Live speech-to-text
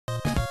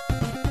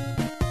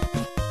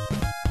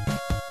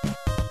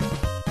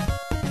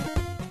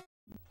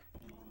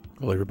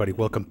Well, everybody,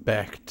 welcome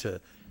back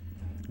to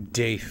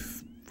day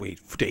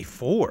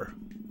 4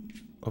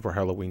 of our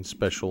Halloween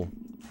special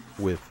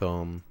with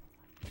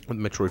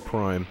Metroid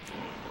Prime.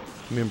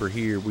 Remember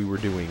here we were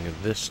doing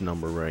this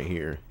number right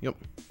here. Yep.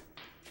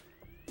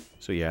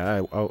 So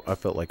yeah, I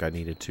felt like I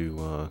needed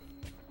to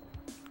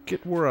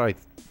get where I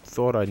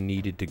thought I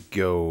needed to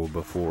go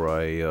before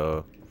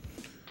I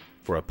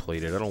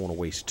played it. I don't want to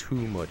waste too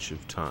much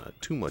of time,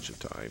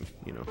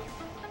 you know.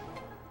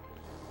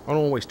 I don't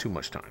want to waste too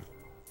much time.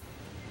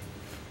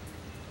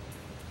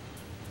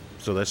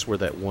 So that's where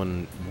that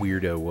one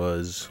weirdo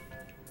was.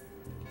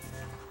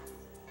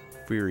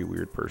 Very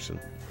weird person.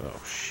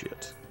 Oh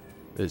shit.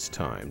 It's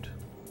timed.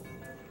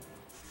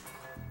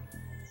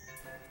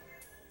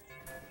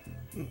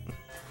 I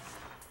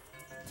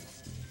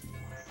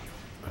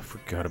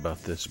forgot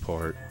about this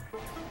part.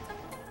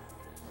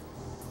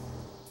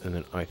 And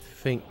then I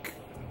think...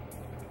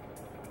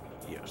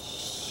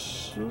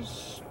 Yes.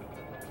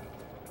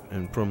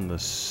 And from the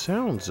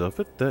sounds of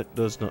it, that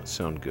does not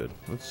sound good.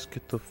 Let's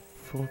get the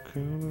fuck out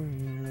of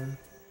here.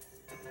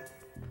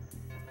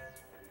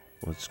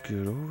 Let's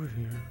get over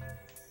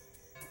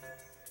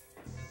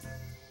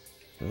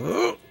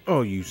here.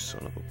 Oh, you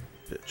son of a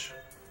bitch.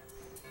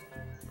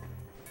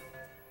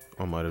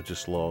 I might have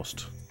just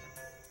lost.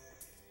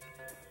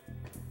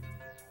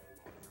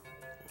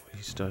 At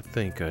least I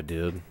think I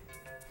did.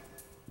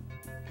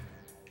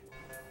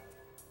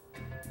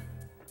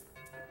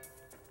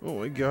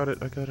 Oh, I got it.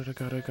 I got it.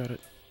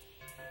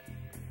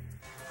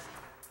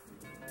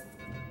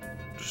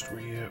 Just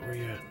where you at?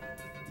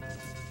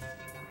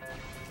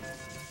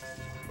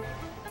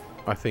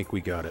 I think we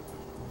got it.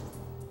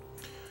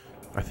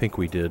 I think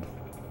we did.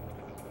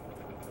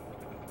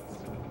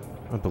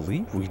 I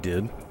believe we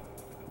did.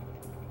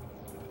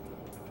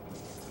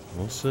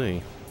 We'll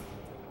see.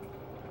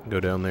 Go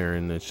down there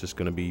and it's just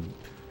gonna be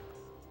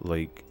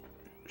like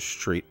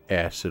straight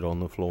acid on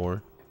the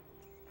floor.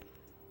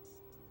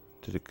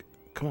 Did it?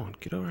 Come on,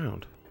 get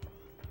around.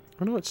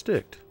 Oh no, it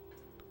sticked.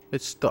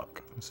 It's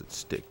stuck. I said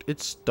sticked.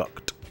 It's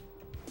stuck.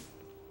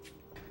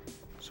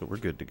 So we're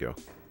good to go.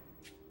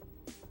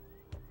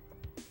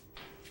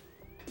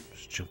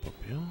 Just jump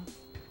uphill.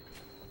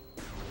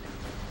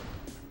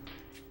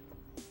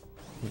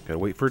 We gotta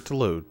wait for it to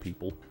load,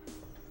 people.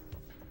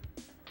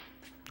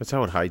 That's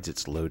how it hides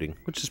its loading,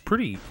 which is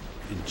pretty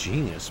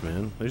ingenious,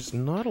 man. There's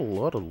not a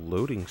lot of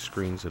loading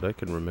screens that I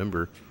can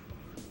remember.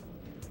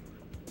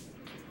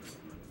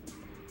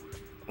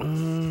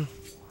 There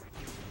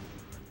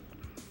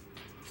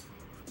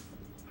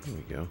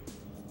we go.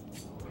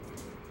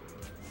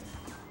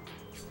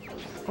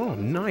 Oh,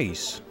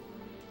 nice.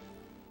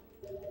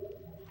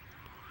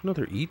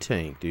 Another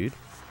E-tank, dude.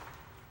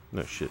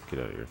 No shit, get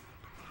out of here.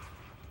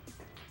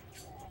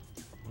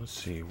 Let's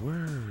see,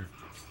 where do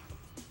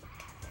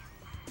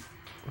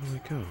we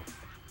go?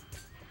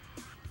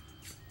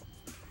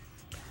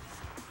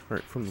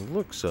 Alright, from the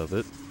looks of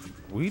it,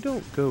 we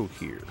don't go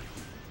here.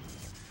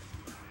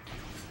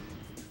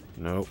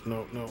 No. There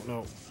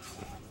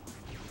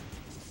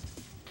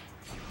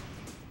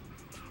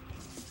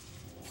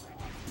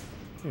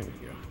we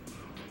go.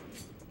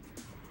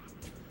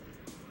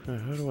 Now,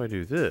 how do I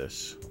do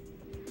this?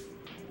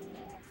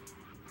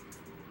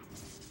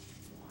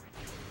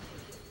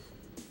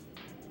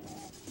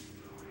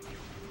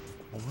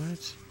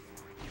 What?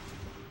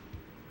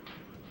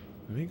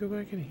 Let me go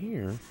back in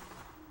here.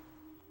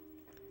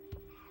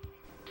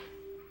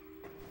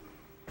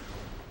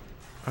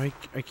 I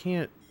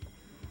can't...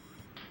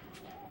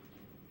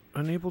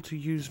 Unable to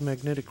use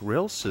magnetic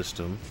rail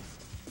system.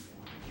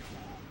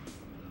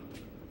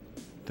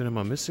 Then am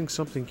I missing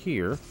something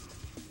here?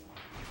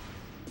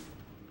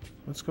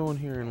 Let's go in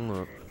here and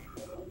look.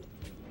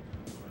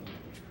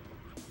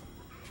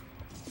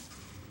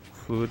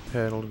 Fluid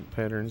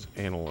patterns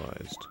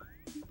analyzed.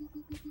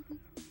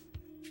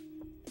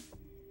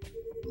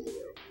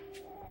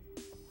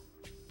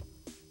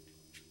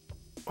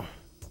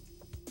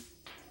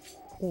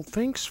 Well,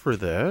 thanks for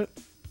that.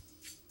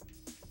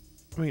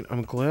 I mean,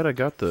 I'm glad I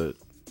got the...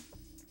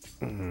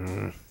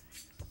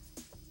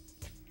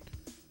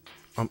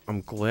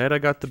 I'm glad I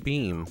got the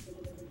beam.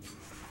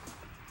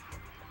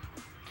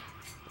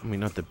 I mean,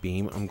 not the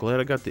beam. I'm glad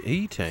I got the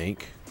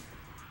E-tank.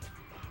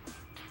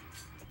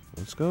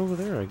 Let's go over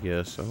there, I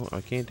guess.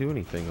 I can't do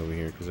anything over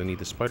here because I need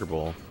the spider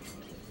ball.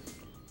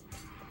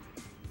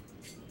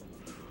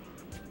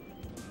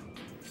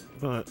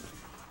 But...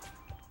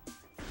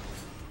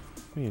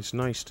 I mean, it's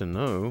nice to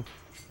know.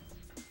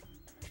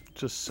 It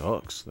just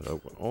sucks that I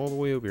went all the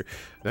way over here.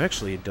 And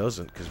actually, it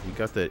doesn't, because we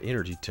got that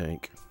energy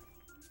tank.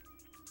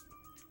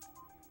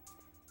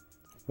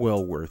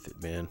 Well worth it,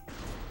 man.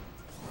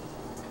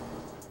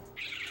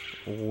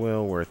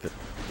 Well worth it.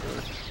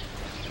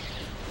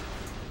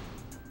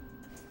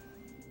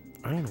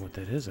 I don't know what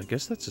that is. I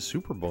guess that's a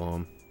super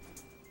bomb.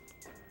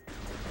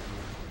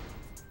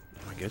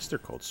 I guess they're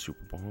called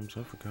super bombs.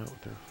 I forgot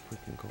what they're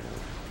freaking called.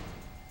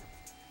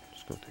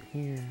 Just go through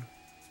here.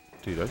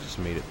 Dude, I just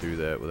made it through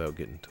that without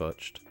getting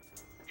touched.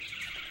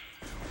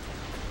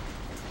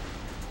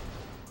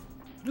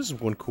 This is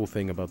one cool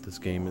thing about this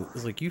game.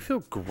 Is like you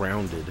feel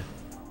grounded.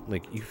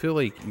 Like you feel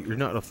like you're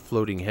not a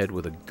floating head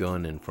with a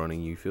gun in front of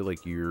you. You feel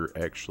like you're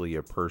actually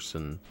a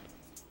person,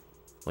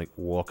 like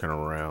walking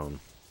around.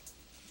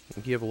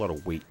 Like you have a lot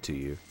of weight to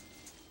you.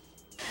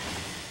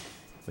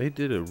 They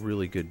did a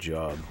really good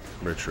job.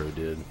 Retro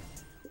did.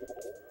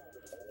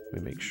 Let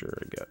me make sure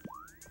I got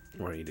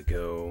ready to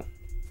go.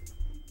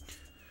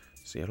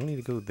 See, I don't need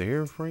to go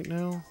there right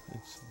now.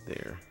 It's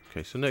there.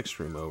 Okay, so next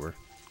room over.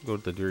 Go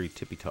to the very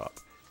tippy top.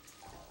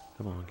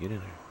 Come on, get in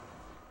there.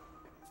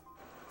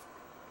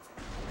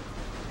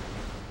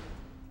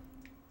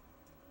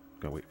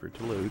 Gotta wait for it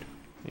to load.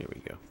 Here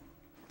we go.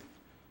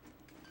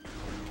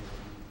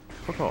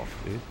 Fuck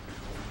off, dude.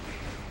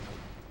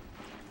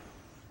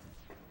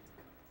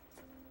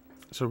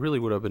 So really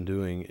what I've been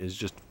doing is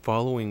just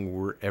following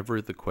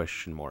wherever the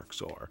question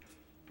marks are.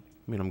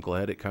 I mean, I'm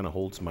glad it kind of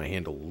holds my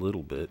hand a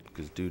little bit,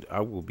 because, dude,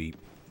 I will be...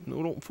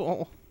 No, don't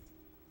fall.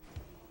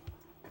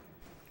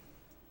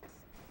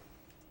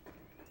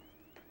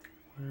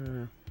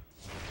 Where...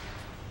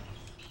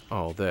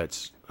 Oh,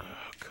 that's... Oh,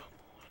 come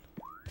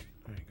on.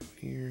 There you go,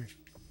 here.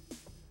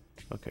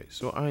 Okay,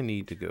 so I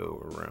need to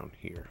go around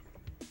here.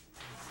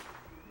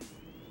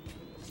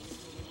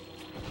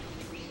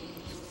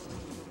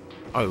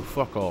 Oh,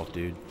 fuck off,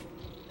 dude.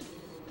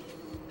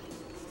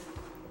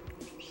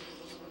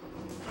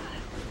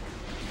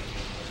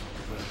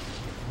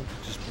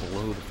 Just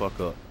blow the fuck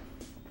up.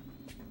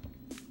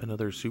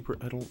 Another super...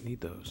 I don't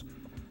need those.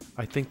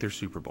 I think they're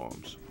super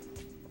bombs.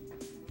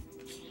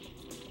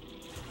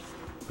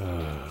 God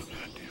damn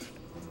it.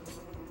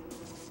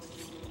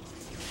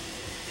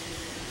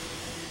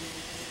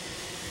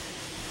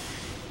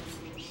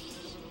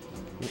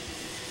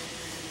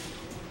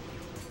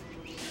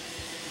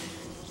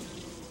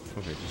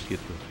 Okay, just get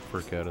the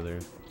frick out of there.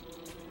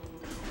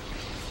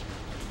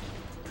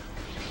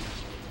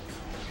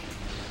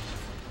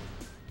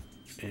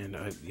 And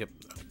yep.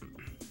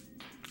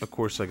 Of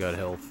course I got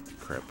health.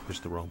 Crap,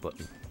 pushed the wrong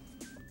button.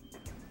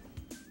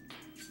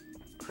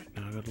 Alright,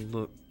 now I gotta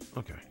look.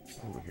 Okay,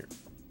 over here.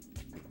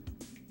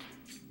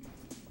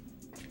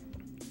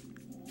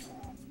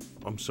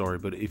 I'm sorry,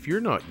 but if you're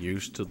not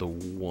used to the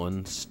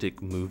one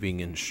stick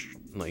moving and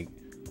like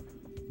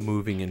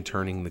moving and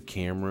turning the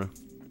camera,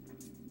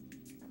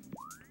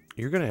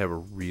 you're gonna have a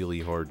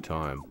really hard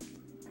time.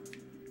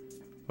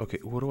 Okay,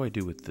 what do I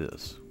do with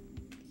this?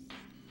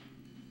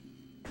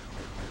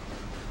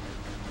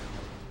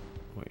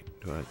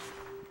 Wait, do I...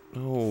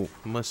 No,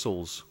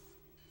 muscles.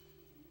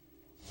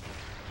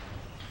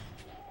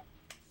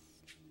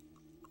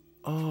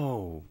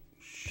 Oh,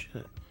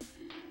 shit.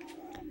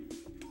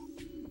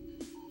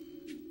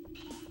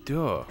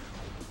 Duh.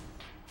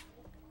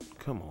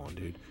 Come on,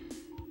 dude.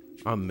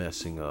 I'm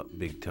messing up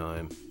big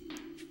time.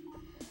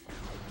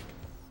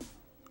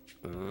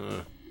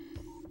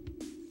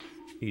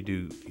 You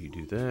do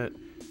that.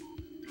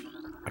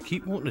 I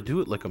keep wanting to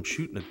do it like I'm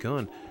shooting a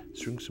gun.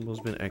 String symbol's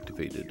been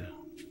activated.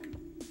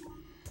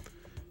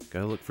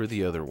 Gotta look for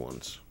the other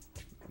ones.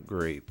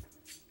 Great.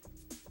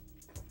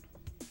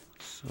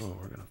 So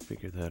we're gonna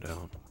figure that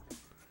out.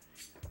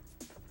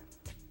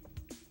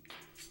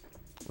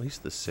 At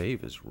least the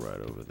save is right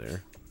over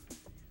there.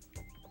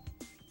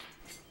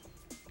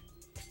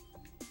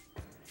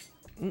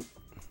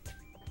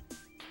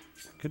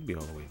 Could be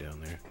all the way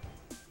down there.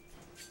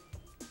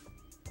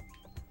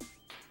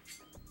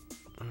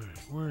 Alright,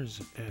 where is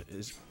it at?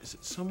 Is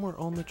it somewhere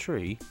on the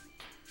tree?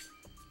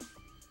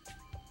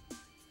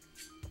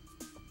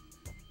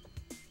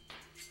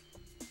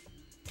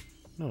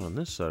 Not on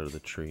this side of the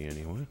tree,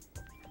 anyway.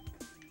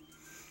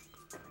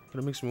 But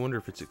it makes me wonder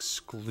if it's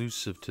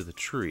exclusive to the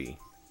tree.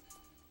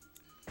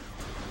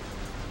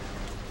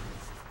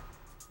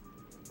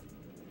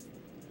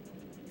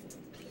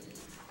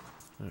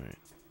 Alright.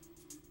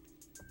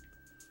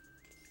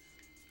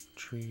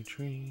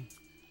 Tree.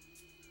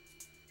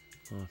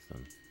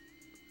 Nothing.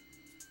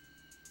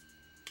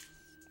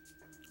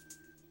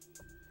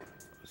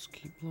 Let's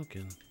keep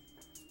looking.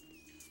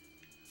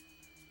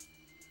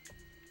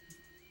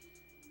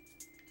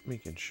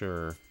 Making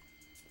sure.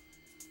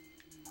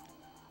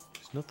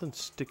 There's nothing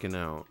sticking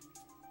out.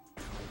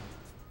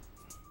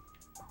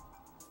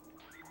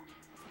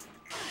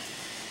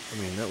 I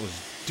mean, that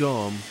was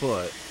dumb,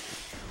 but...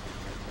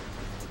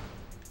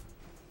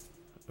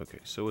 Okay,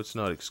 so it's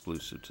not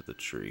exclusive to the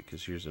tree,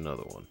 because here's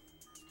another one.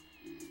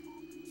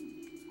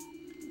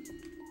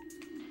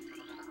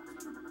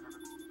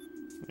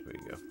 There we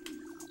go.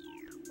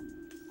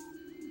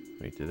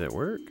 Wait, did that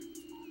work?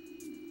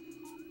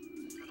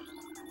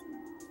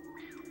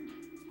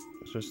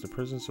 It's just the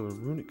presence of a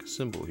runic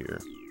symbol here.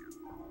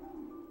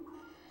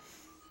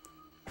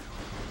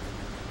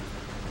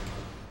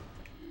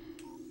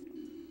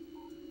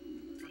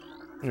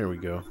 There we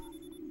go.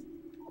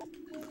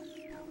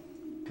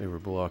 They were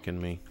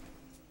blocking me.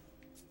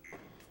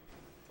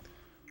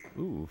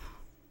 Ooh.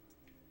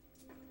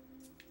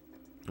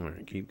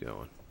 Alright, keep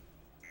going.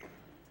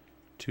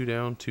 2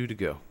 down, 2 to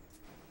go.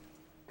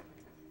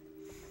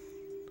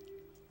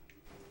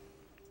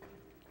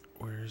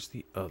 Where's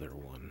the other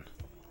one?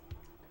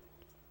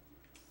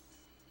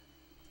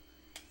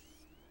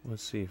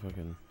 Let's see if I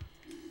can...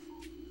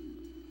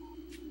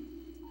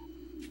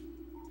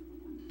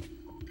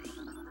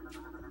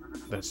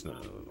 That's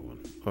not another one.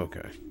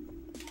 Okay.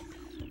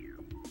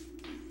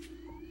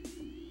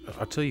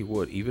 I'll tell you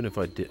what, even if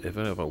I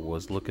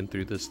was looking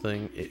through this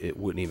thing, it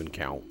wouldn't even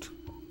count.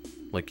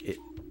 Like, it...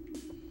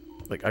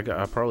 Like,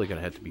 I'm probably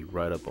gonna have to be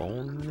right up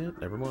on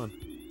it. Never mind.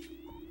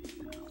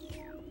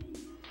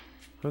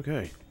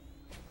 Okay.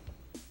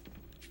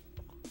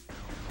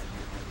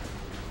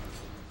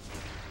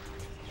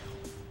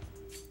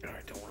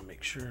 Alright, don't want to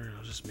make sure. I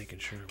was just making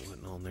sure it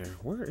wasn't on there.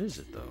 Where is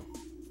it, though?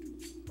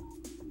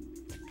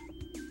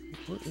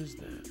 What is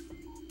that?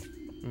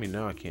 I mean,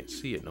 now I can't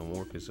see it no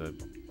more because I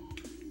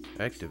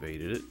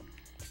activated it.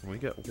 And we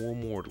got one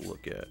more to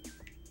look at.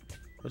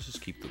 Let's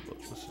just keep the look.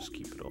 Let's just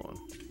keep it on.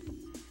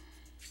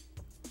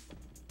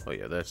 Oh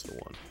yeah, that's the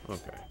one.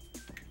 Okay.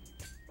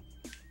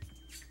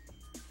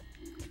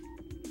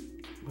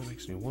 That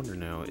makes me wonder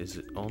now, is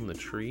it on the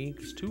tree?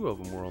 Because two of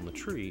them were on the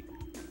tree.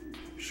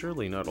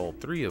 Surely not all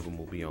three of them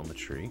will be on the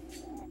tree.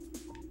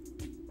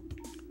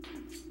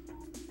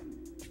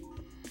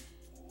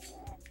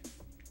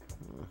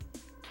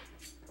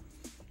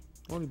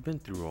 Already been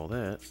through all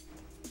that.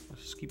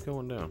 Let's just keep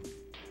going down.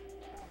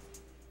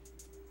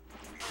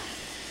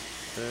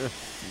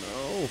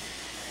 No.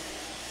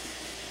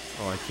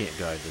 Oh, I can't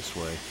guide this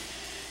way.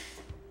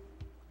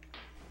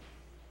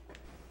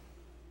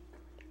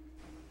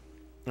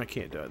 I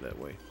can't die that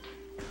way.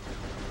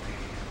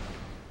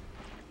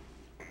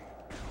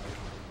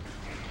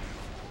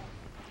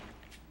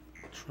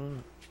 Try.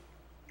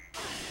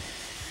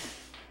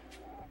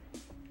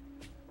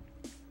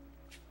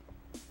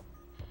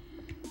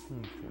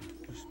 Okay,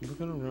 just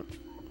looking around.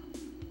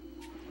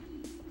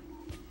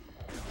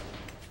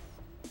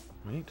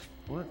 Wait,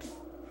 what?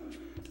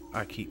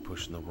 I keep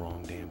pushing the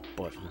wrong damn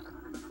button.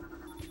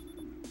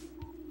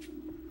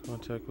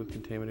 Contact with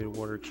contaminated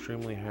water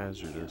extremely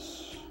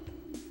hazardous.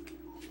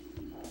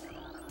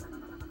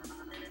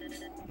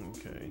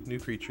 Okay, new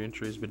creature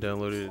entry has been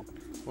downloaded.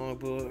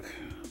 Logbook.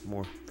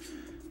 More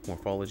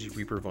morphology.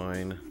 Reaper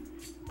vine.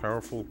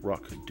 Powerful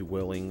rock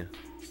dwelling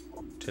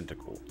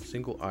tentacle.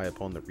 Single eye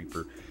upon the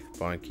Reaper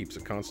vine keeps a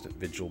constant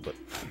vigil, but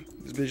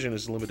his vision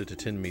is limited to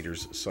 10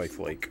 meters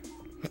scythe-like.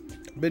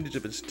 Bandage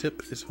of its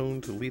tip is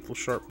honed to lethal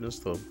sharpness.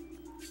 The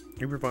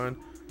Reaper vine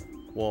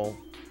will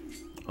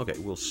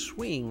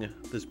swing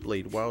this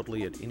blade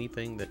wildly at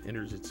anything that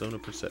enters its zone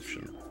of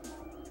perception.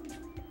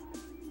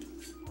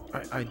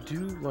 I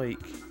do like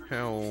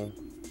how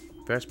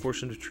vast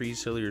portions of trees'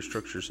 cellular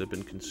structures have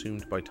been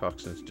consumed by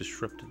toxins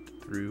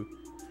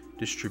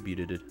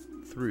distributed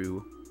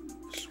through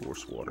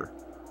source water.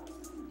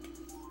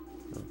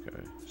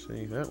 Okay,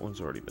 see, that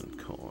one's already been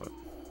caught.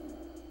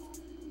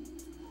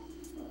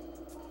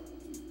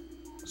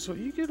 So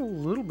you get a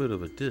little bit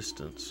of a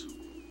distance.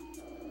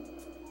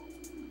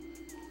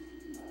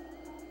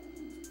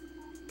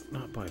 But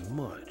not by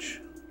much.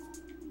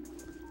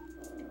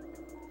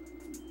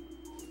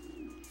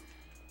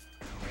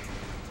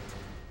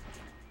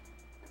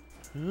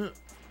 Alright,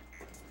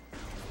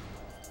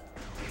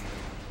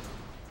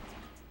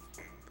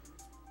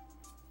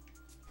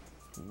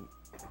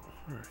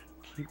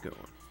 keep going.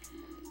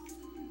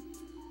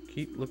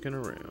 Keep looking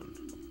around.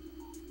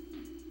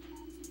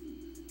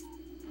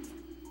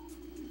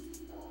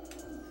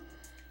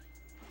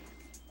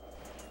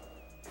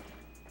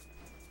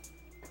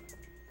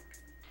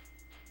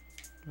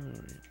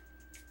 Alright.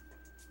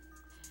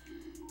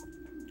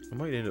 I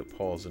might end up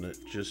pausing it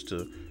just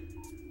to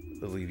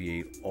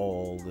alleviate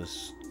all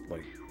this,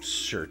 like,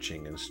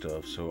 searching and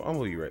stuff. So I'm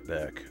gonna be right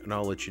back, and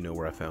I'll let you know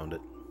where I found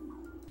it.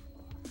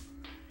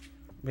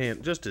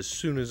 Man, just as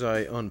soon as I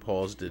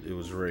unpaused it, it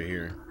was right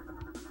here.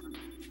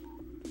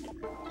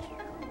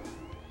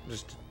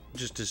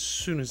 Just as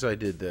soon as I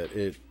did that,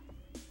 it...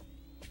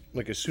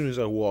 Like, as soon as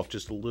I walked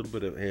just a little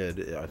bit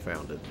ahead, I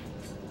found it.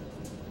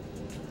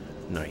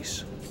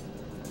 Nice.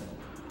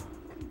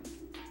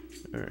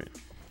 Alright.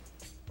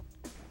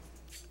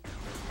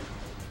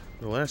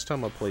 The last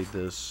time I played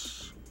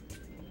this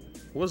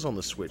was on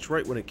the Switch,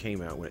 right when it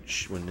came out, when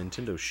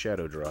Nintendo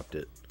Shadow dropped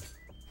it.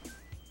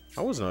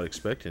 I was not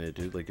expecting it,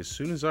 dude. Like, as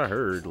soon as I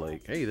heard,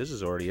 like, hey, this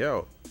is already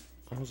out,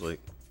 I was like,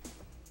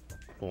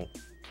 well,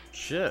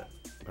 shit.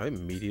 I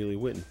immediately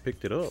went and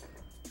picked it up.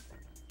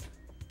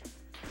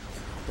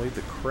 Played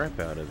the crap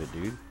out of it,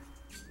 dude.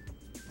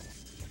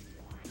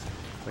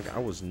 Like, I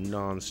was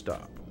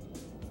non-stop.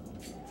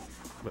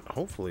 But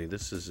hopefully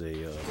this is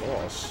a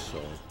boss, so...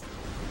 At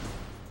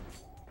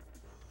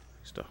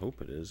least I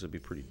hope it is. It'd be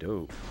pretty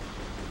dope.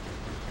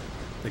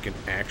 Like an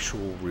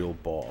actual real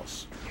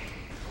boss.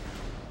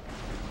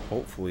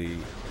 Hopefully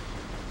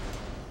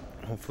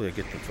I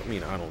get the... I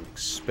mean, I don't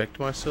expect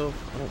us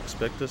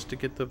to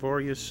get the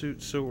Varia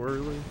Suit so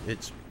early.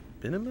 It's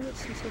been a minute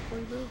since I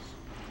played this.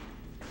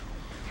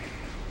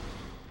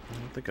 I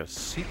don't think a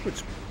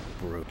sequence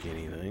broke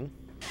anything.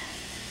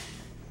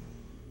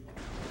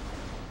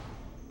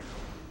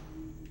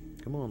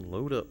 Come on,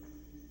 load up.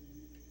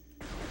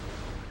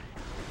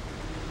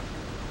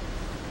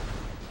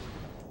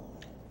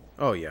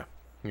 Oh, yeah.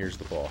 Here's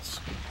the boss.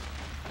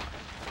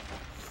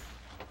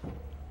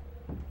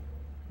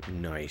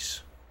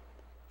 Nice.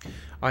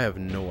 I have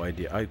no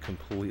idea. I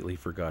completely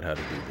forgot how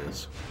to do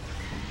this.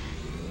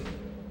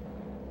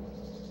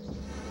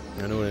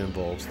 I know it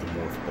involves the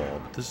morph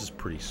ball, but this is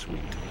pretty sweet.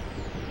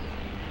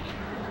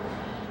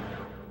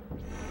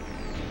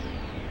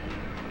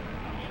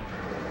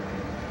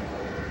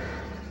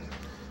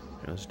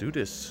 Let's do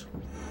this.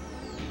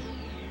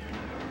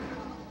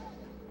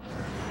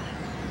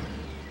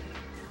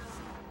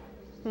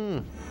 What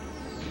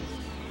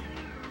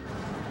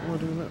am I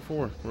doing that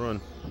for?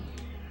 Run.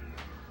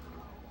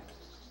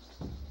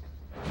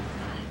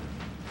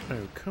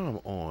 Oh, come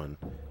on.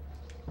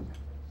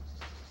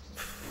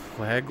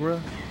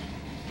 Flaahgra?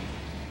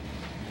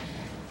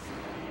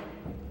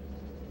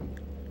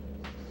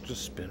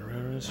 Just spin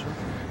around in a circle,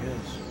 I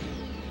guess.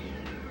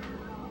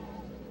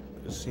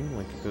 It seemed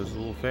like it goes a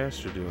little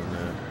faster doing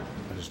that.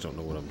 I just don't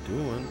know what I'm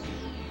doing.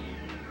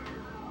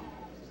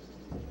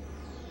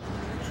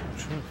 So I'm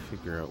trying to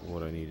figure out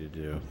what I need to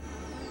do.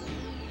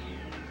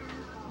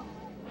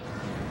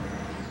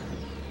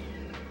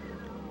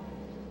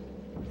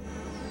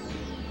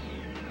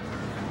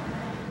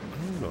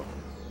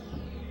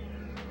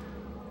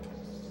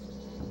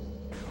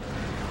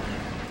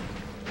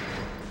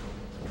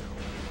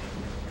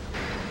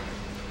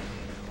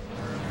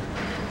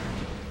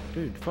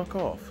 Dude, fuck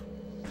off.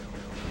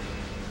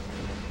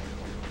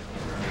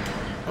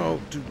 Oh,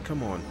 dude,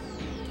 come on.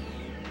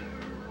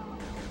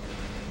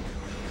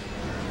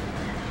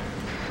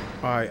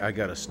 I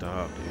gotta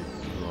stop, dude.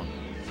 Hold on.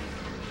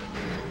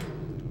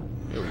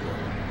 Here we go.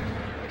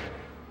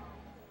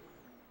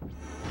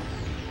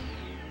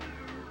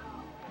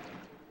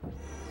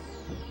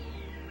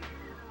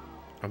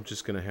 I'm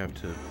just gonna have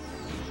to...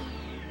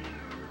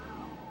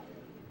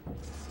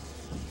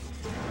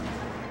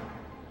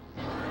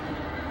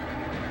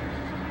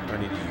 I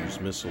need to use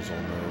missiles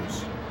on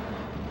those.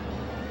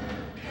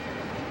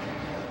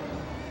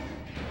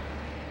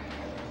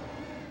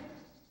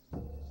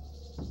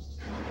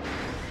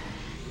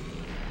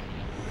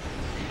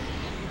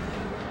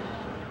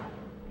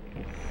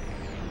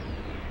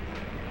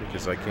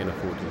 Because I can't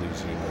afford to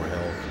lose any more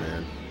health,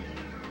 man.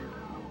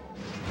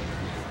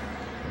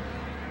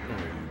 Oh,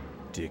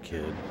 you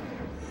dickhead.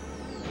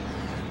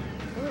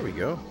 Oh, there we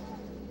go.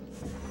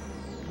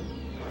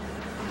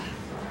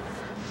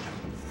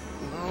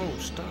 No,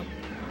 stop,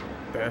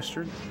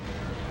 bastard.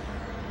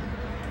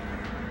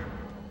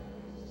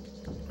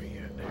 Where you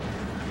at there?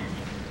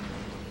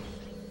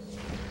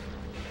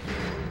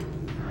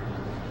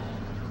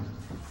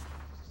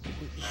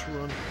 Just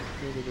run. Go.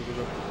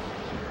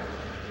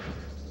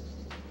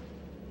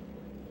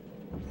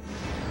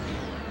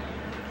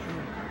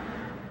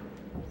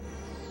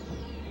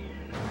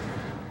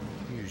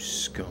 You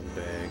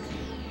scumbag.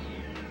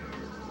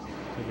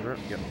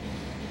 Yep.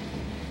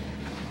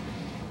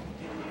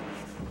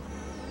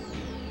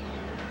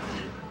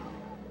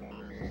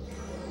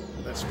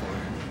 That's fine.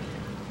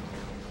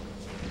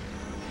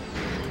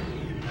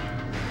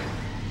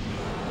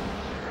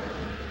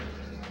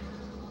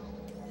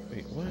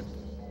 Wait, what?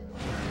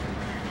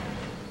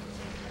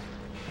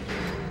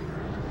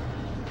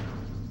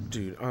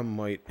 Dude, I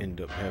might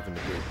end up having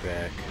to go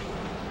back.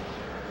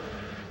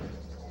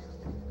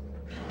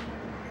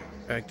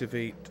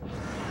 Activate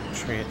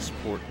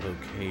transport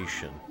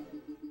location.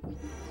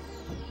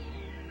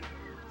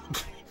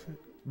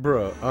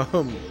 Bruh,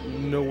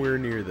 I'm nowhere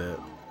near that.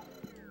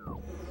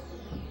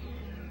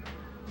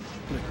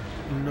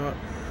 Not...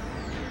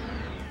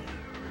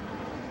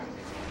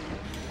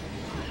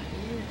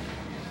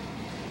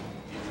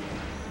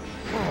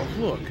 Oh,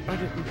 look, I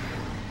didn't...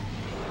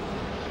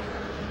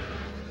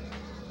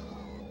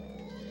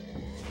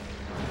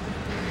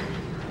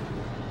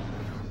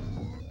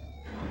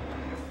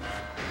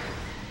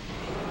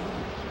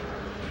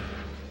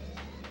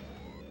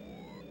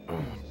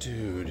 Oh,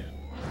 dude.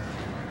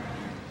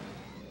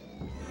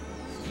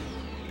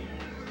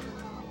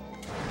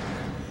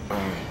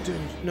 Oh,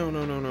 dude, no.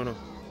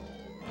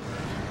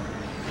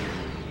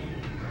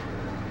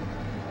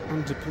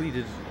 I'm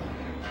depleted.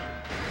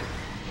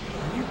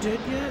 Are you dead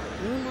yet?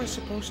 Where am I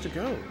supposed to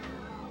go?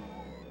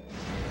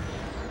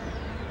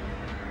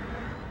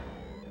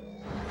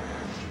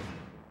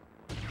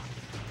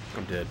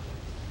 I'm dead.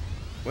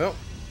 Well,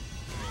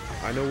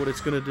 I know what it's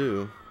gonna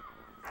do.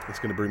 It's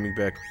gonna bring me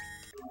back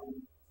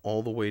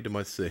all the way to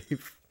my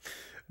save.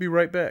 Be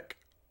right back.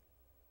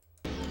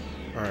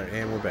 Alright,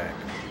 and we're back.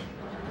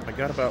 I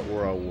got about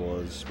where I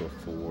was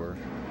before.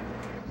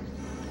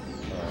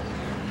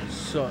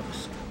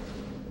 Sucks.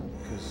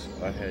 Because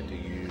I had to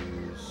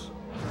use...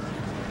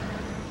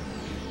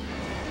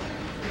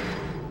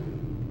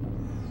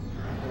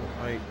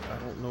 I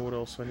don't know what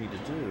else I need to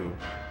do.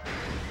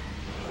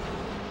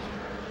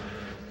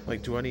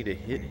 Like, do I need to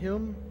hit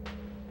him?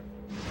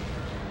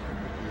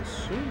 I'm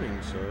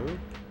assuming so.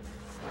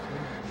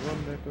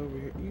 Run back over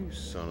here. You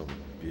son of a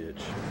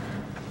bitch.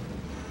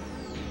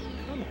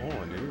 Come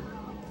on, dude.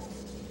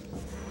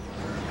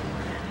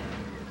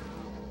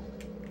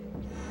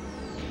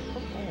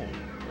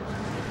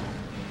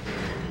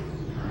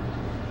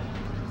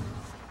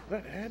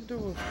 That had to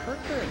have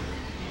hurt that.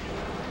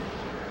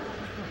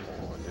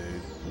 Come on,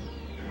 dude.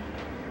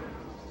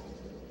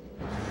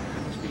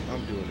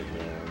 I'm doing it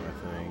wrong, I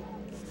think.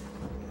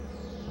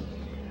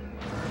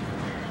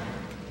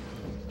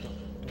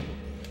 Don't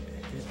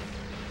hit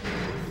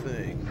the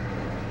thing.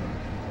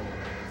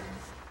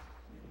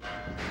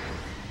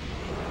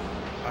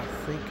 I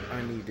think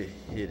I need to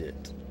hit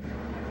it.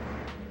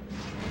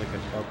 Like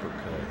an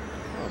uppercut.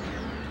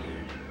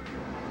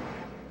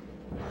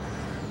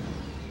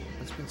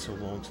 It's been so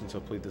long since I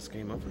played this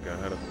game, I forgot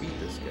how to beat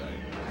this guy.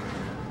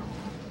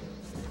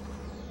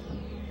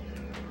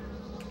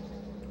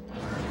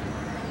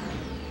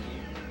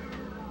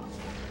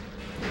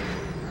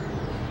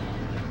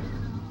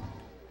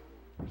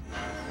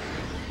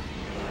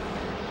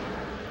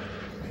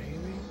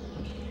 Maybe?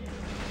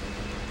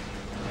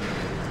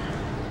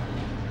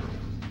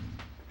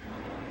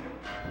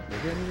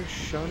 Maybe I need a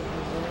shot at his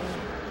eye?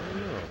 I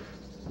don't know.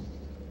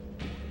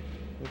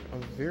 Look,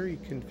 I'm very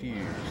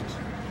confused.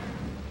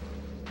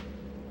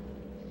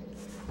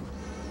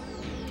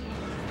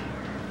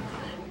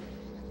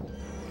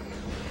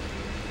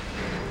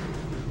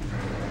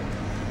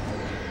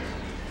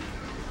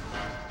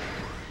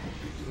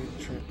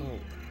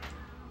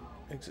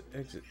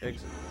 Exit.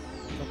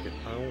 Fuck it.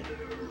 I don't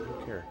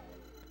care.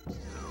 I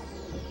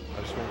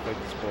just want to fight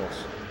this boss.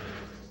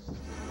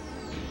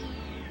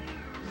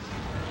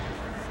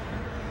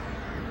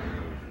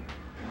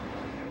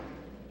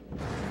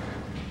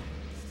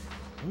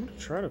 I'm gonna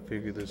try to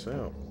figure this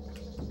out.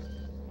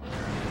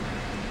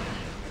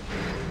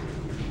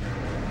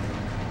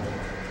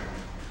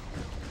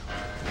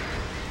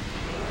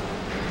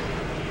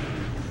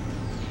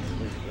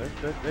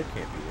 That can't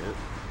be it.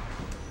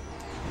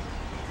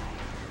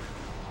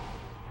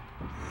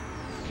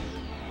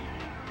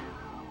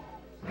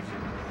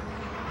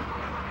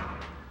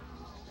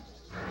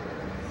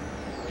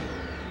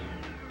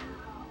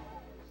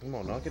 Come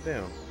on, knock it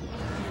down.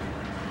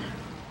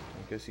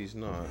 I guess he's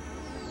not.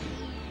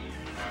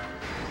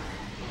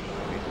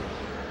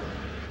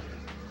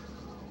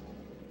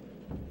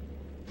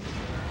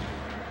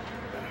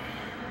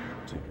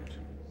 Dude.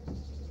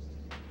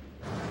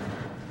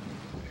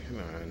 Come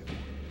on.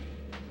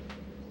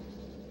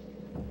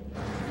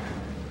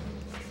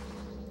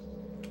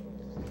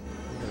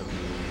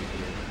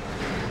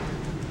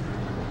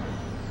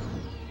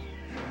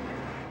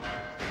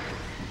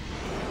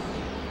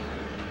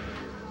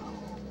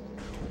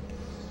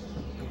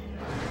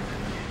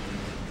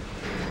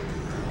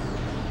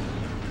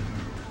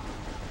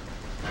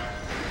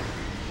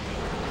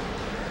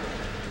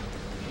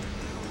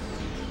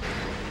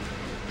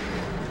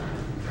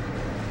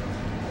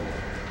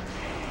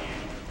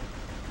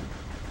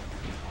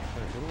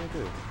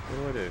 What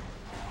do I do?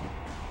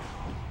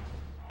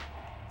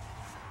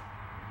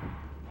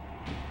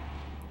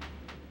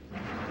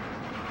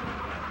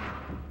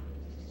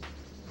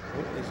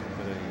 What is it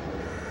that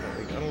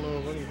I don't know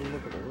if I need to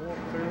look at the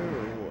walkthrough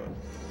or what.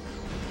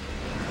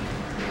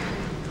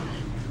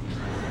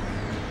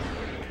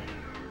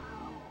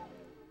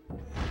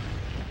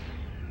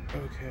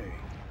 Okay.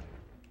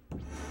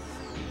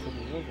 For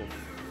the love of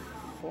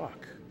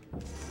fuck.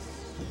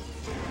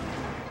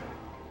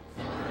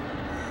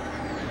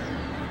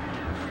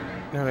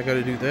 Now I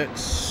gotta do that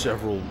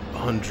several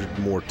hundred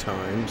more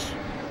times.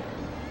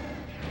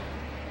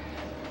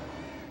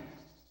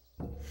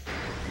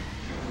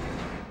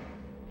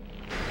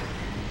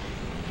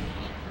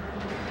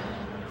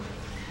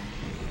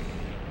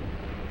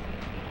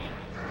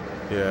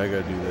 Yeah, I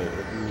gotta do that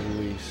at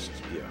least.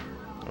 Yeah.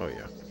 Oh,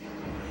 yeah.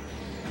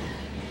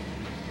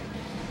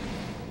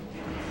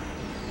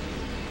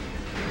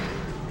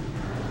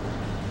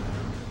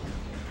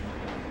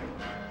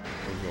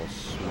 Maybe I'll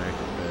smack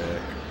it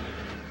back.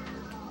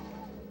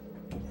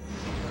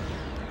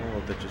 Oh,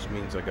 that just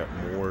means I got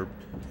more.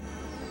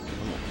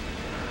 Come on.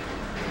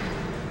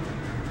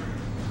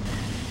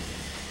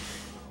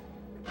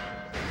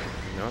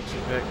 Knocks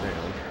it back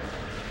down.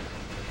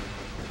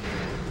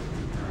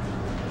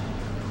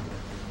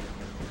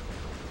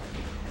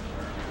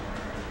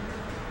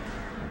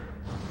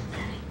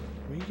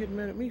 What are you getting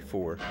mad at me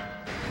for?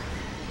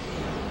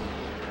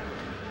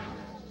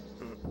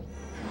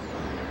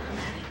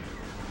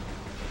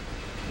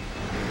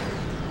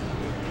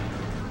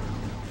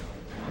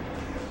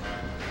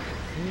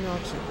 He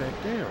knocks it back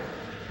down.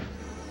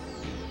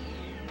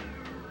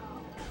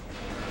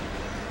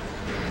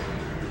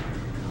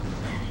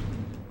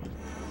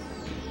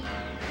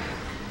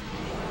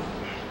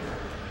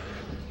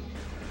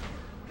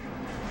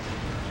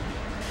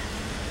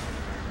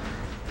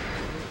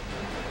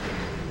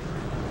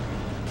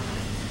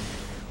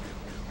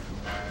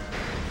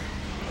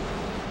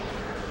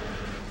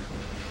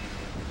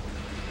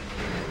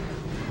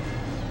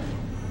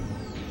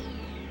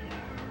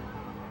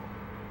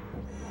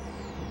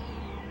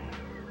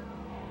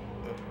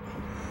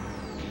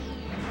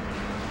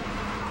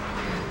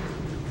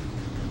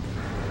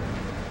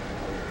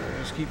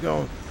 Keep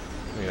going.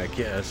 I mean, I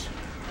guess.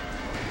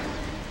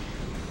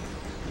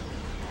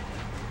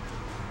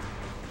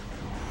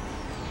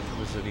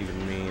 What does it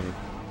even mean?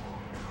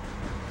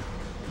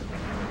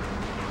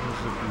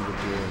 even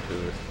doing to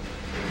it?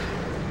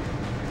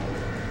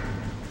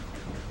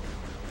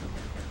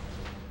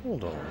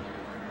 Hold on.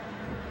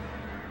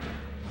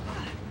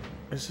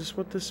 Is this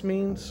what this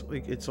means?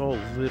 Like, it's all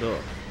lit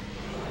up.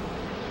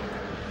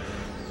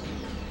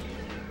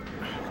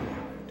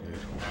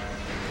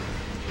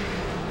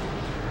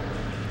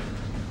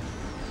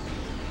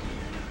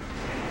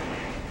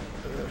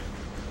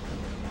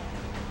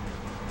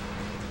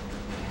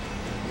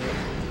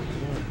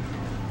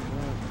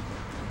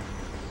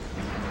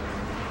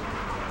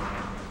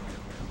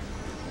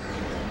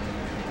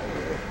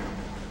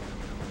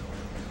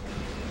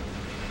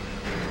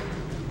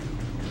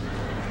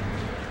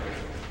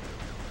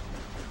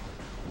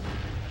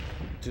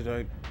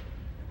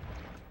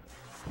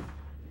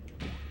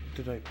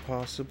 Did I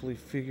possibly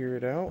figure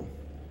it out?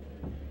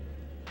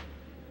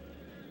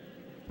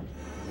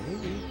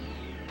 Maybe.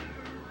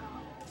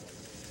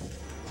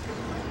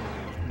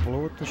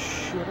 Blow it the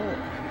shit up.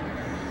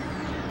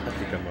 I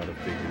think I might have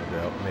figured it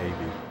out,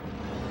 maybe.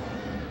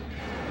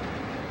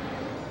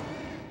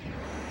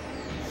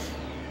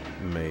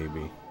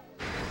 Maybe.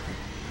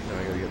 Now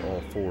I gotta get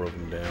all 4 of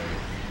them down.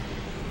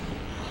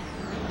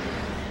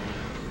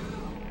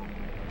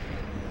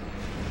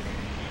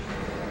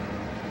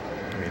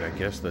 I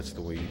guess that's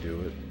the way you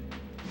do it.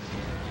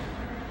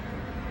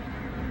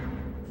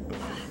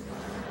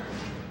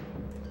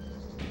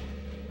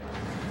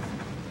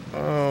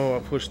 Oh, I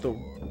pushed the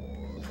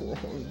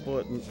wrong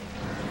button.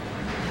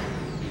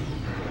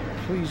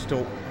 Please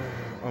don't.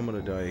 I'm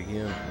gonna die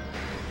again.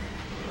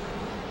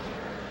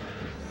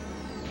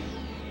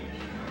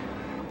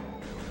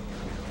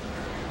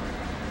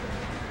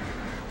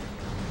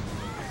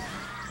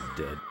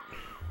 Dead.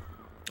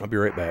 I'll be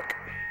right back.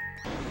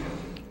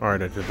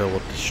 Alright, I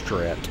developed a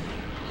strat.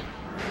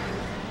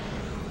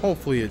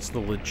 Hopefully it's the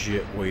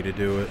legit way to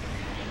do it.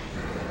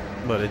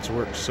 But it's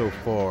worked so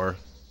far.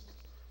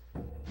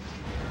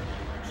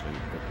 So,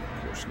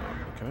 of course not.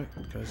 Okay,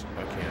 because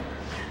I can't.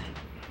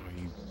 Oh,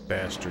 you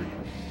bastard.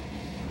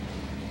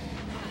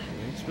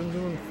 It's been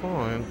doing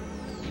fine.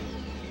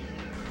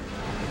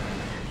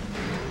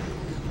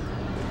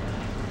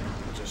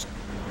 Just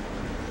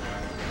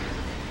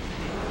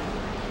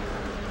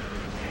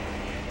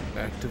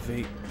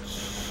activate.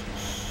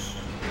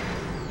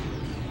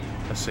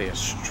 I say a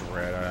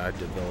strat, I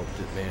developed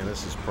it, man.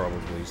 This is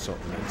probably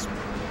something that's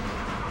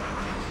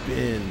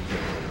been done.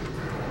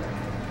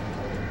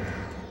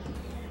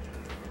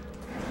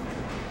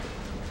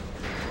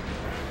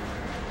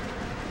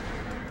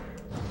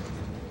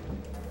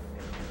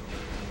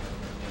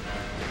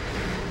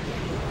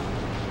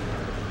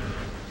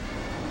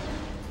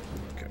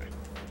 Okay.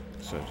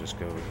 So just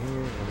go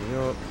here, hurry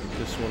up, pick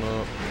this one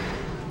up.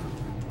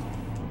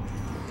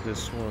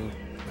 This one.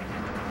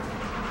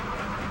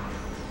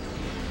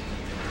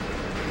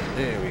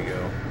 There we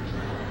go.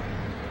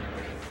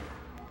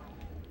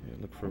 Yeah,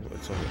 look for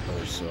what's on the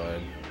other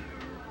side.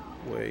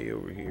 Way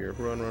over here.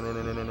 Run, run, run,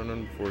 run, run, run,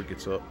 run before it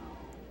gets up.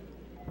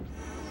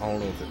 I don't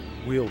know if it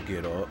will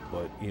get up,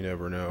 but you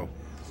never know.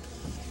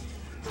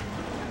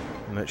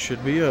 And that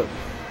should be up.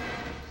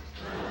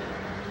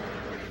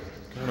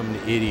 God, I'm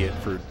an idiot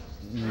for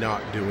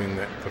not doing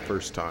that the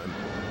first time.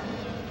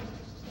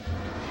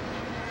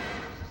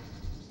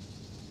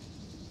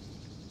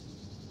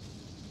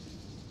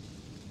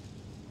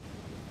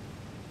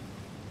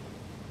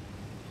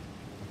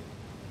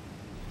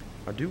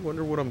 I do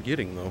wonder what I'm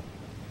getting, though.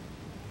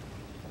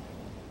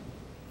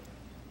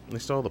 At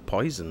least all the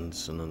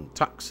poisons and the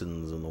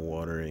toxins in the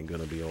water ain't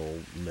gonna be all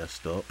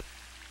messed up.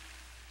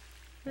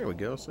 There we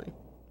go, see?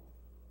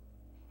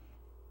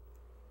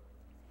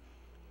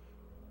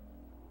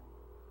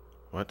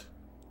 What?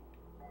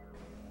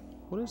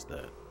 What is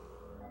that?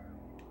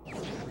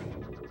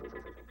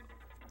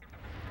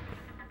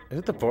 Is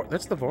it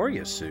that's the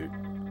Varia Suit.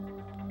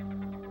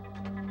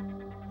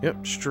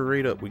 Yep,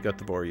 straight up we got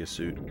the Varia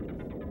Suit.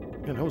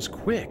 Man, that was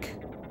quick.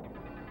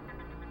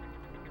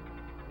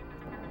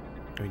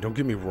 I mean, don't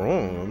get me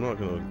wrong. I'm not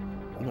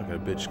gonna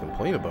bitch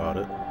complain about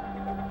it.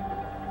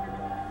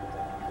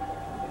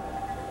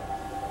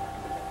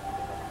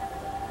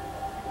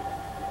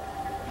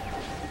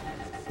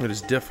 It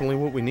is definitely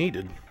what we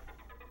needed.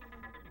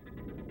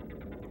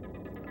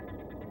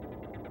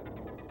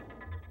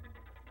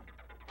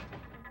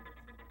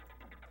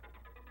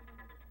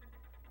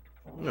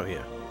 Oh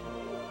yeah.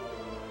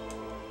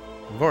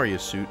 Varia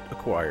Suit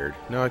acquired.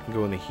 Now I can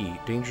go in the heat.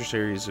 Dangerous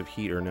areas of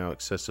heat are now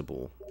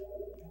accessible.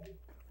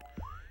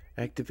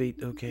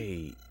 Activate.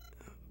 Okay.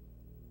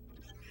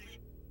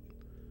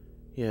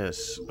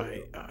 Yes,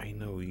 I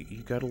know.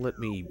 You gotta let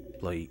me,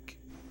 like,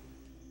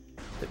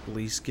 at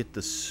least get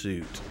the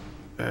suit.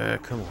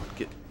 Come on,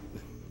 get.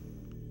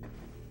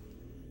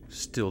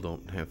 Still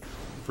don't have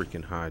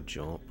freaking high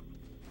jump.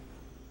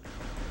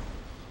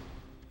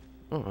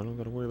 Oh, I don't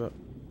gotta worry about.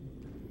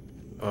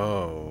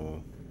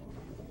 Oh.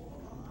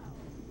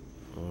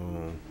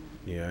 Oh,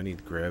 yeah, I need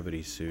the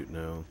gravity suit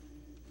now.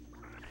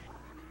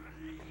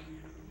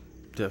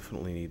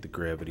 Definitely need the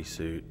gravity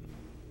suit.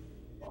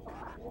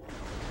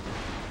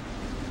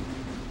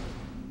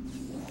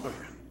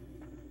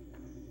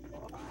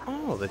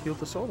 Oh, that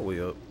healed us all the way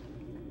up.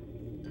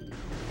 I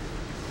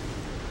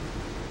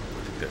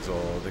think that's all.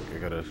 I think I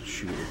gotta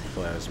shoot it with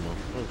plasma.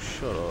 Oh,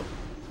 shut up.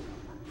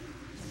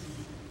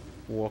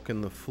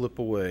 Walking the flip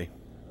away.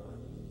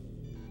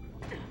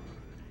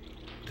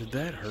 Did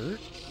that hurt?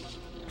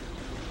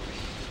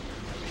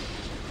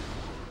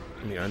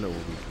 I mean, I know what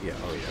we... Yeah,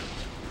 oh yeah.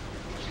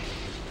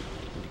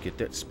 Need to get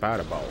that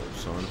spider ball,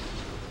 son.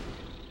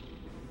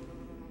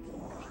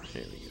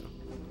 There we go.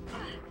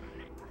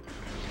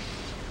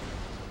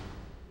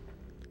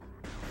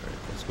 Alright,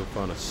 let's go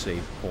find a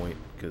save point,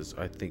 because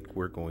I think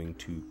we're going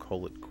to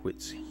call it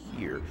quits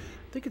here.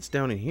 I think it's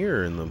down in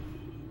here in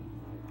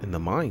the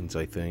mines,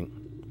 I think.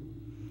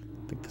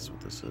 I think that's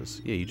what this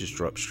is. Yeah, you just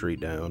drop straight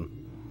down.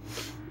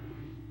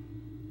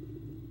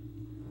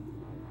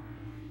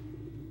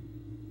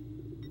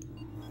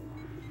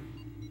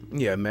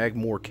 Yeah,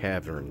 Magmoor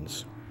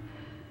Caverns.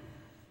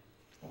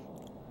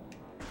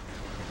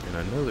 And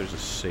I know there's a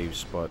save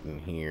spot in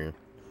here.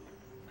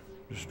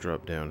 Just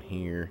drop down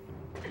here.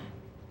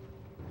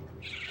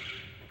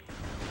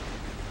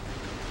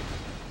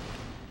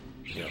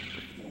 Yep.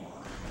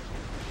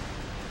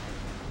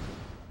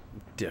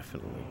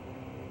 Definitely.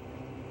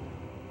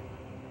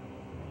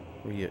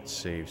 We get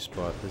save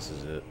spot. This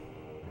is it.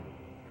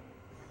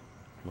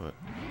 What?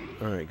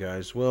 Alright,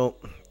 guys. Well,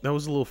 that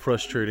was a little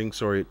frustrating.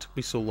 Sorry it took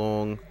me so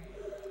long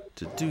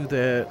to do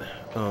that.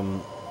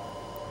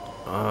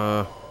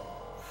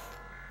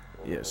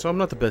 Yeah, so I'm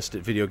not the best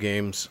at video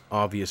games,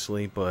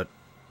 obviously, but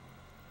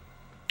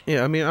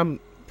yeah, I mean,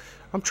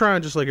 I'm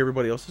trying just like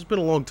everybody else. It's been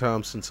a long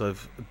time since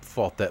I've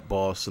fought that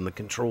boss, and the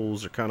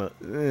controls are kind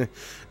of,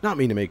 not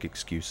mean to make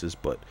excuses,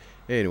 but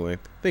anyway,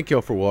 thank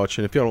y'all for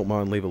watching. If y'all don't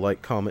mind, leave a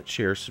like, comment,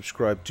 share,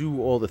 subscribe, do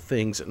all the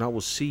things, and I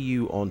will see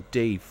you on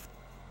day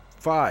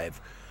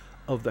 5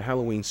 of the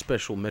Halloween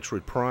special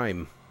Metroid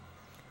Prime.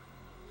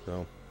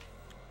 So,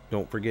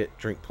 don't forget,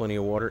 drink plenty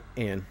of water,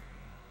 and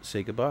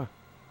say goodbye.